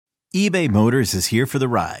eBay Motors is here for the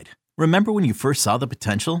ride. Remember when you first saw the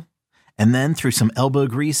potential? And then through some elbow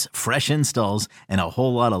grease, fresh installs, and a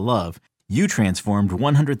whole lot of love, you transformed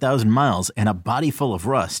 100,000 miles and a body full of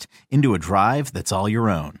rust into a drive that's all your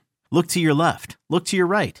own. Look to your left. Look to your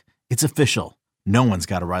right. It's official. No one's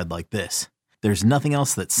got a ride like this. There's nothing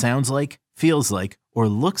else that sounds like, feels like, or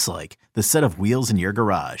looks like the set of wheels in your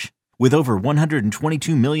garage. With over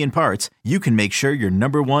 122 million parts, you can make sure your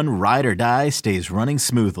number one ride or die stays running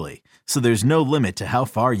smoothly. So there's no limit to how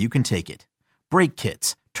far you can take it. Brake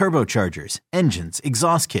kits, turbochargers, engines,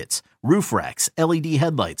 exhaust kits, roof racks, LED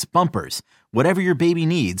headlights, bumpers, whatever your baby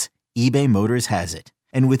needs, eBay Motors has it.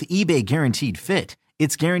 And with eBay Guaranteed Fit,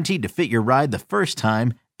 it's guaranteed to fit your ride the first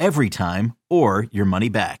time, every time, or your money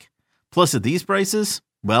back. Plus at these prices,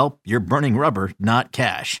 well, you're burning rubber, not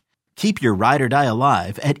cash. Keep your ride or die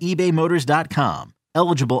alive at ebaymotors.com.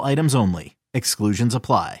 Eligible items only. Exclusions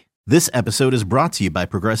apply. This episode is brought to you by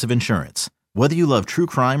Progressive Insurance. Whether you love true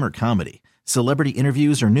crime or comedy, celebrity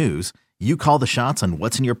interviews or news, you call the shots on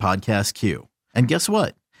what's in your podcast queue. And guess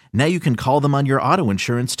what? Now you can call them on your auto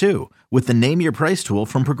insurance too with the Name Your Price tool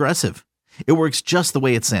from Progressive. It works just the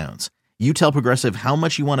way it sounds. You tell Progressive how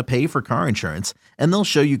much you want to pay for car insurance, and they'll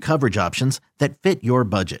show you coverage options that fit your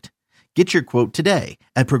budget. Get your quote today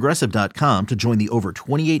at Progressive.com to join the over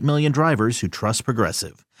 28 million drivers who trust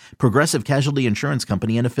Progressive. Progressive Casualty Insurance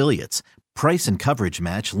Company and Affiliates. Price and coverage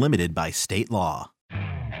match limited by state law.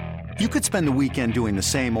 You could spend the weekend doing the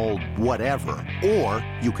same old whatever, or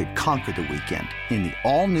you could conquer the weekend in the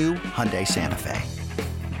all-new Hyundai Santa Fe.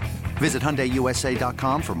 Visit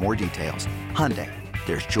HyundaiUSA.com for more details. Hyundai,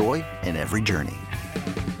 there's joy in every journey.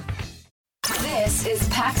 This is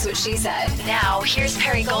Pax What She Said. Now, here's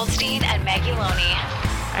Perry Goldstein and Maggie Loney.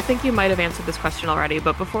 I think you might have answered this question already,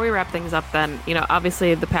 but before we wrap things up then,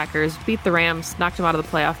 obviously the Packers beat the Rams, knocked them out of the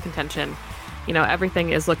playoff contention. Everything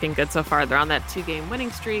is looking good so far. They're on that 2-game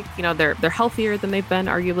winning streak. They're healthier than they've been,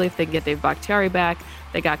 arguably, if they can get Dave Bakhtiari back.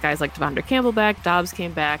 They got guys like Devondre Campbell back. Dobbs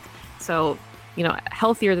came back. So,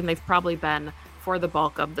 healthier than they've probably been for the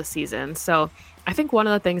bulk of the season. So I think one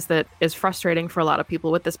of the things that is frustrating for a lot of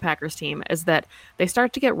people with this Packers team is that they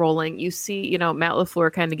start to get rolling. You see, Matt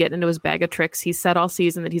LaFleur kind of getting into his bag of tricks. He's said all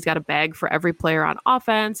season that he's got a bag for every player on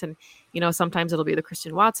offense. And, sometimes it'll be the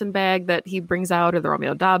Christian Watson bag that he brings out or the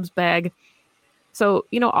Romeo Dobbs bag. So,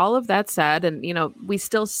 all of that said, and, we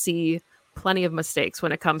still see plenty of mistakes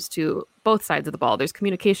when it comes to both sides of the ball. There's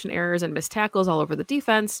communication errors and missed tackles all over the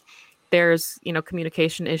defense. There's,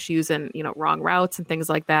 communication issues and, wrong routes and things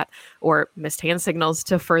like that, or missed hand signals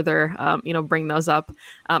to further, bring those up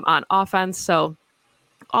on offense. So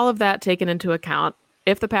all of that taken into account,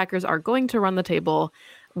 if the Packers are going to run the table,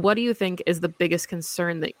 what do you think is the biggest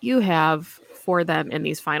concern that you have for them in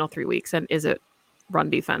these final 3 weeks? And is it run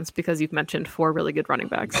defense? Because you've mentioned 4 really good running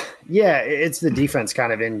backs. Yeah, it's the defense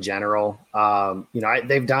kind of in general. I'll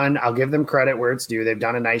give them credit where it's due. They've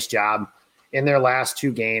done a nice job in their last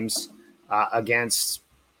 2 games. Against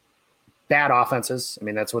bad offenses. I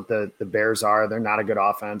mean, that's what the Bears are. They're not a good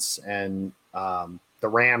offense. And the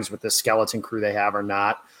Rams with the skeleton crew they have are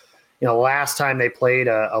not. Last time they played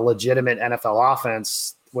a legitimate NFL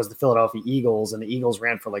offense was the Philadelphia Eagles, and the Eagles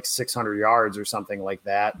ran for like 600 yards or something like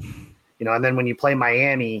that. And then when you play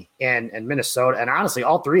Miami and Minnesota, and honestly,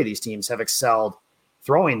 all 3 of these teams have excelled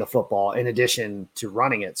throwing the football in addition to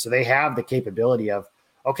running it. So they have the capability of,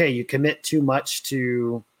 okay, you commit too much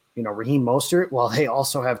to Raheem Mostert, well, they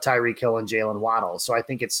also have Tyreek Hill and Jalen Waddle. So I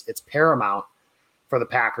think it's paramount for the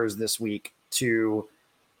Packers this week to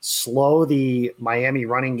slow the Miami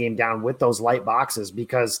running game down with those light boxes,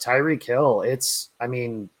 because Tyreek Hill,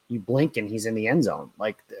 you blink and he's in the end zone.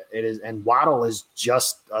 Like it is, and Waddle is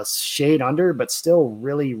just a shade under, but still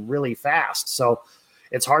really, really fast. So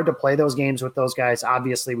it's hard to play those games with those guys.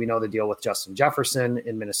 Obviously, we know the deal with Justin Jefferson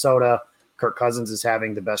in Minnesota. Kirk Cousins is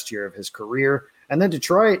having the best year of his career. And then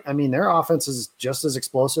Detroit, their offense is just as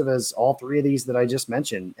explosive as all 3 of these that I just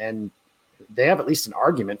mentioned. And they have at least an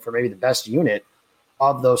argument for maybe the best unit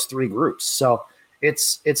of those 3 groups. So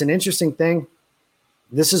it's an interesting thing.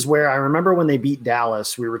 This is where I remember when they beat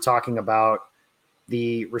Dallas, we were talking about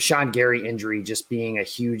the Rashawn Gary injury just being a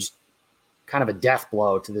huge kind of a death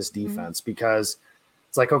blow to this defense, because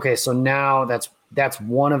it's like, okay, so now that's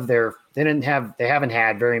one of their – they haven't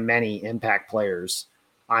had very many impact players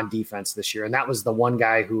on defense this year. And that was the one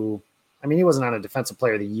guy who, he wasn't on a defensive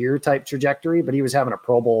player of the year type trajectory, but he was having a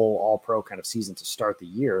Pro Bowl, all pro kind of season to start the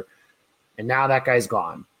year. And now that guy's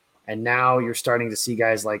gone. And now you're starting to see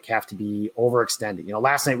guys like have to be overextended.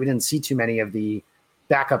 Last night we didn't see too many of the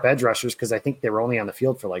backup edge rushers because I think they were only on the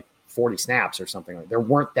field for like 40 snaps or something. There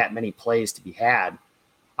weren't that many plays to be had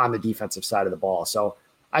on the defensive side of the ball. So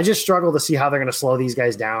I just struggle to see how they're going to slow these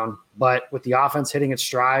guys down. But with the offense hitting its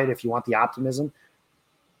stride, if you want the optimism,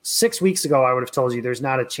 6 weeks ago, I would have told you there's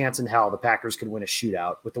not a chance in hell the Packers could win a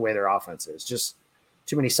shootout with the way their offense is. Just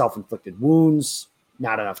too many self-inflicted wounds,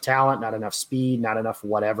 not enough talent, not enough speed, not enough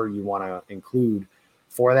whatever you want to include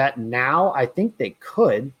for that. Now, I think they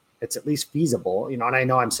could. It's at least feasible. And I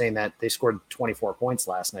know I'm saying that they scored 24 points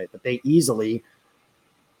last night, but they easily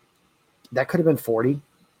 – that could have been 40.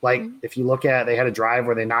 Like, if you look at – they had a drive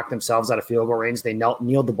where they knocked themselves out of field goal range. They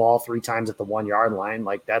kneeled the ball 3 times at the 1-yard line.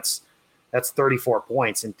 Like, that's 34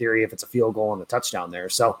 points in theory if it's a field goal and a touchdown there.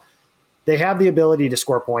 So they have the ability to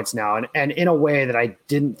score points now, and in a way that I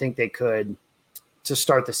didn't think they could to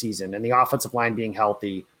start the season. And the offensive line being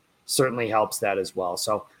healthy certainly helps that as well.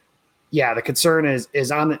 So, yeah, the concern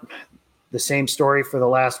is on the same story for the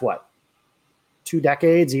last, 2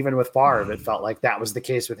 decades. Even with Favre, it felt like that was the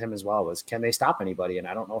case with him as well, was can they stop anybody? And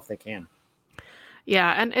I don't know if they can.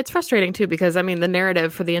 Yeah, and it's frustrating too because, the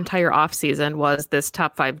narrative for the entire offseason was this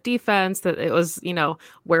top 5 defense, that it was,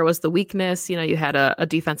 where was the weakness? You had a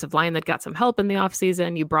defensive line that got some help in the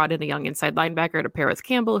offseason. You brought in a young inside linebacker to pair with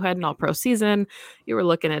Campbell, who had an all-pro season. You were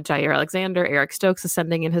looking at Jair Alexander, Eric Stokes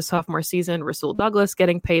ascending in his sophomore season, Rasul Douglas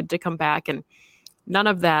getting paid to come back, and none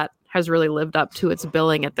of that has really lived up to its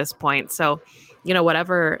billing at this point. So,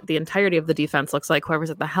 whatever the entirety of the defense looks like, whoever's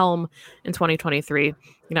at the helm in 2023,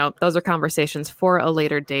 those are conversations for a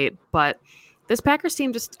later date. But this Packers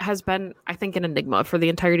team just has been, I think, an enigma for the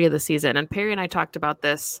entirety of the season. And Perry and I talked about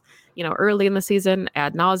this, early in the season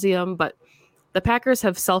ad nauseum, but the Packers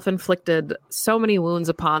have self-inflicted so many wounds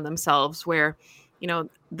upon themselves where,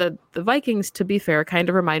 the Vikings, to be fair, kind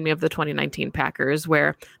of remind me of the 2019 Packers,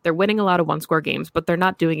 where they're winning a lot of one-score games, but they're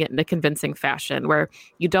not doing it in a convincing fashion, where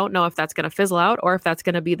you don't know if that's going to fizzle out or if that's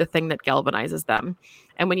going to be the thing that galvanizes them.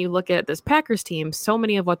 And when you look at this Packers team, so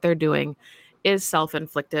many of what they're doing is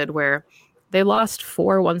self-inflicted, where they lost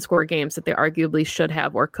 4 one-score games that they arguably should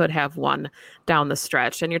have or could have won down the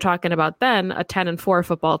stretch. And you're talking about then a 10-4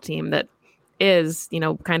 football team that is,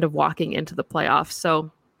 kind of walking into the playoffs.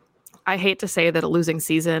 So I hate to say that a losing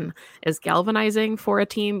season is galvanizing for a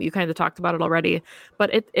team. You kind of talked about it already,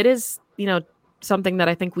 but it is, something that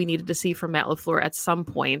I think we needed to see from Matt LaFleur at some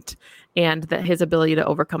point, and that his ability to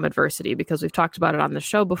overcome adversity, because we've talked about it on the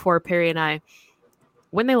show before, Perry and I,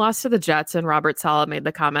 when they lost to the Jets and Robert Saleh made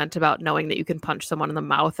the comment about knowing that you can punch someone in the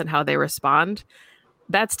mouth and how they respond,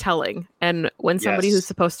 that's telling. And when somebody who's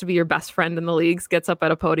supposed to be your best friend in the leagues gets up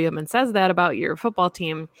at a podium and says that about your football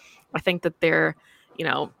team, I think that they're,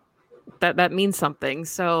 that means something.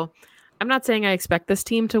 So I'm not saying I expect this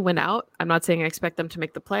team to win out. I'm not saying I expect them to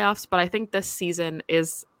make the playoffs, but I think this season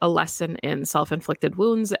is a lesson in self-inflicted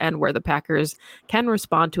wounds and where the Packers can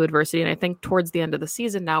respond to adversity. And I think towards the end of the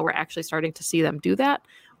season now, we're actually starting to see them do that,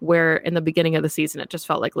 where in the beginning of the season, it just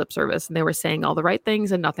felt like lip service and they were saying all the right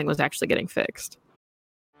things and nothing was actually getting fixed.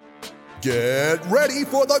 Get ready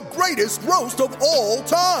for the greatest roast of all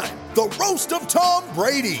time, the Roast of Tom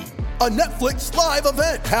Brady, a Netflix live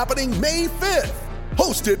event happening May 5th.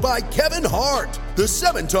 Hosted by Kevin Hart, the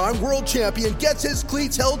 7-time world champion gets his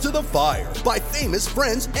cleats held to the fire by famous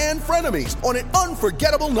friends and frenemies on an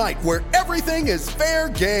unforgettable night where everything is fair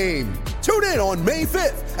game. Tune in on May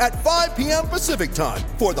 5th at 5 p.m. Pacific time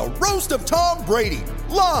for the Roast of Tom Brady,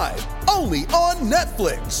 live only on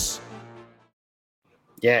Netflix.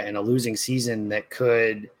 Yeah, and a losing season that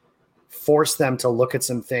could force them to look at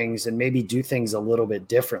some things and maybe do things a little bit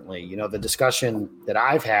differently. The discussion that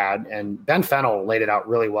I've had, and Ben Fennell laid it out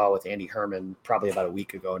really well with Andy Herman probably about a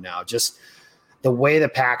week ago now, just the way the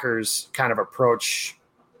Packers kind of approach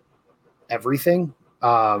everything,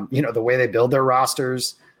 the way they build their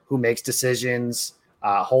rosters, who makes decisions,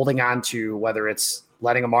 holding on to whether it's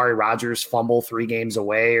letting Amari Rodgers fumble 3 games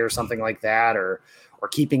away or something like that, or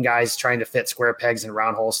keeping guys trying to fit square pegs in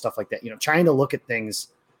round holes, stuff like that, trying to look at things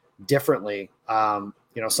differently.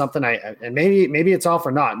 Something and maybe it's all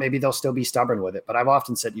for naught. Maybe they'll still be stubborn with it. But I've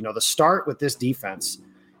often said, the start with this defense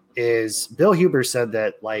is Bill Huber said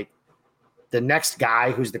that like the next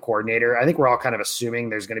guy who's the coordinator, I think we're all kind of assuming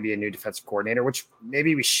there's going to be a new defensive coordinator, which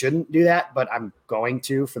maybe we shouldn't do that, but I'm going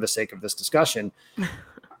to for the sake of this discussion,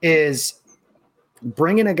 is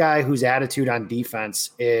bringing a guy whose attitude on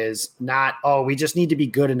defense is not, we just need to be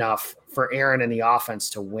good enough for Aaron and the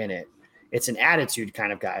offense to win it. It's an attitude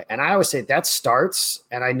kind of guy. And I always say that starts,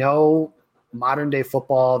 and I know modern day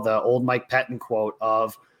football, the old Mike Pettin quote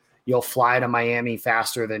of you'll fly to Miami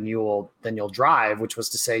faster than you'll drive, which was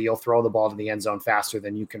to say you'll throw the ball to the end zone faster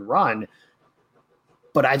than you can run.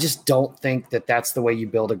 But I just don't think that that's the way you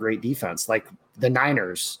build a great defense. Like the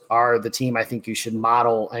Niners are the team I think you should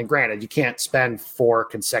model. And granted, you can't spend 4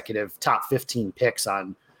 consecutive top 15 picks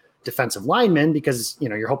on defensive linemen because,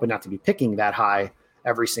 you're hoping not to be picking that high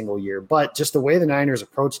every single year. But just the way the Niners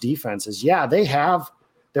approach defense is, they have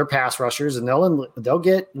their pass rushers and they'll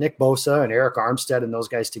get Nick Bosa and Eric Armstead and those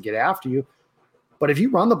guys to get after you. But if you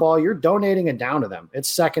run the ball, you're donating it down to them.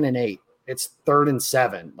 It's 2nd and 8. It's 3rd and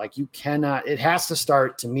 7. Like, you cannot – it has to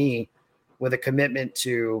start, to me, with a commitment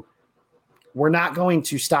to we're not going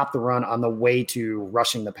to stop the run on the way to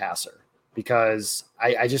rushing the passer, because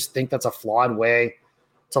I just think that's a flawed way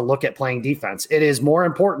to look at playing defense. It is more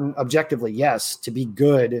important, objectively, yes, to be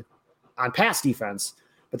good on pass defense,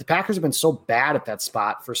 but the Packers have been so bad at that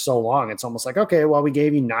spot for so long. It's almost like, okay, well, we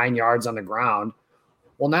gave you 9 yards on the ground.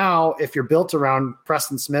 Well, now if you're built around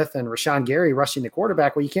Preston Smith and Rashawn Gary rushing the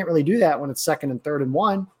quarterback, well, you can't really do that when it's 2nd and 3rd and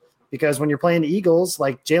 1, because when you're playing the Eagles,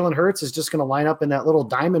 like, Jalen Hurts is just going to line up in that little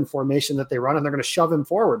diamond formation that they run, and they're going to shove him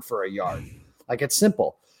forward for a yard. Like, it's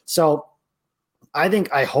simple. So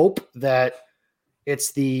I hope that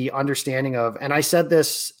it's the understanding of, and I said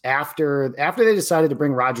this after they decided to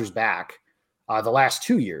bring Rodgers back the last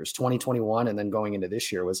 2 years, 2021 and then going into this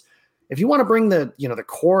year, was if you want to bring the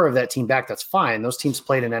core of that team back, that's fine. Those teams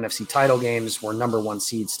played in NFC title games, were number 1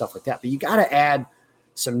 seed, stuff like that. But you got to add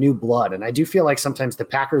some new blood. And I do feel like sometimes the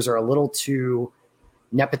Packers are a little too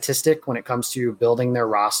nepotistic when it comes to building their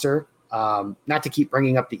roster. Not to keep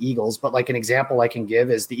bringing up the Eagles, but like an example I can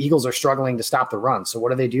give is the Eagles are struggling to stop the run. So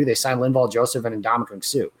what do? They sign Linval Joseph and Ndamukong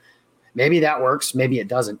Suh. Maybe that works. Maybe it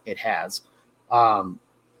doesn't. It has. And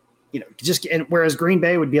whereas Green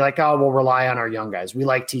Bay would be like, oh, we'll rely on our young guys. We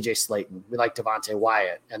like TJ Slayton. We like Devontae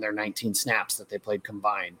Wyatt and their 19 snaps that they played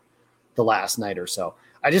combined the last night or so.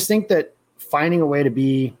 I just think that finding a way to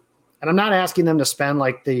be, and I'm not asking them to spend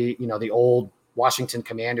like the old Washington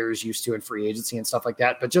Commanders used to in free agency and stuff like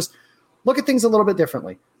that, but just look at things a little bit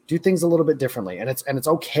differently, do things a little bit differently. And it's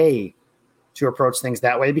okay to approach things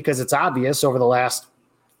that way, because it's obvious over the last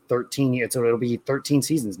 13 years, so it'll be 13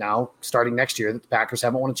 seasons now, starting next year, that the Packers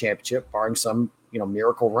haven't won a championship, barring some,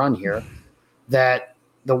 miracle run here, that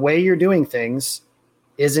the way you're doing things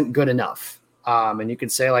isn't good enough. And you can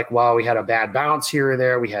say like, well, we had a bad bounce here or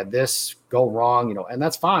there. We had this go wrong, and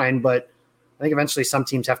that's fine. But I think eventually some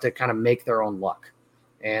teams have to kind of make their own luck.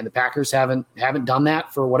 And the Packers haven't done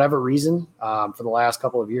that for whatever reason for the last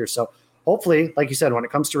couple of years. So hopefully, like you said, when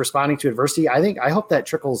it comes to responding to adversity, I hope that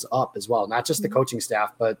trickles up as well, not just the coaching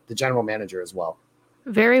staff, but the general manager as well.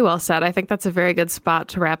 Very well said. I think that's a very good spot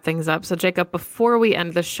to wrap things up. So Jacob, before we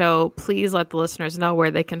end the show, please let the listeners know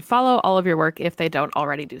where they can follow all of your work if they don't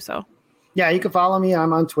already do so. Yeah, you can follow me.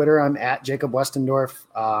 I'm on Twitter. I'm at Jacob Westendorf.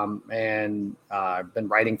 And I've been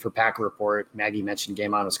writing for Packer Report. Maggie mentioned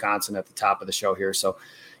Game On Wisconsin at the top of the show here. So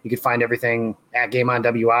you can find everything at Game On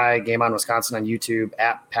WI, Game On Wisconsin on YouTube,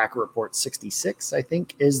 at Packer Report 66, I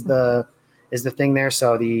think is the thing there.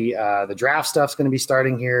 So the draft stuff's going to be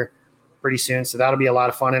starting here pretty soon. So that'll be a lot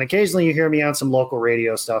of fun. And occasionally you hear me on some local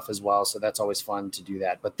radio stuff as well. So that's always fun to do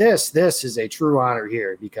that. But this is a true honor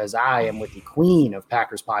here, because I am with the queen of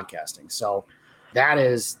Packers podcasting. So that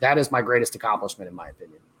is my greatest accomplishment, in my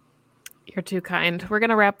opinion. You're too kind. We're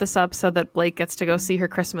going to wrap this up so that Blake gets to go see her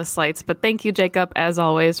Christmas lights. But thank you, Jacob, as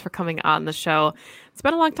always, for coming on the show. It's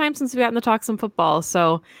been a long time since we've gotten to talk some football.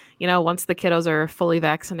 So, once the kiddos are fully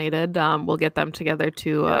vaccinated, we'll get them together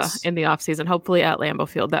in the off season, hopefully at Lambeau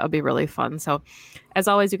Field. That would be really fun. So as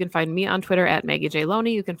always, you can find me on Twitter at Maggie J.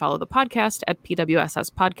 Loney. You can follow the podcast at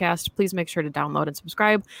PWSS Podcast. Please make sure to download and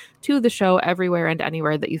subscribe to the show everywhere and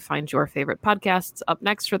anywhere that you find your favorite podcasts. Up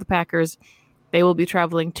next for the Packers, they will be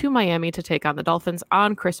traveling to Miami to take on the Dolphins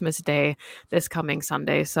on Christmas Day this coming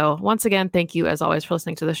Sunday. So once again, thank you as always for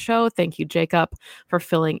listening to the show. Thank you, Jacob, for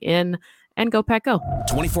filling in, and go Pack Go.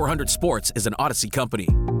 2400 Sports is an Odyssey company.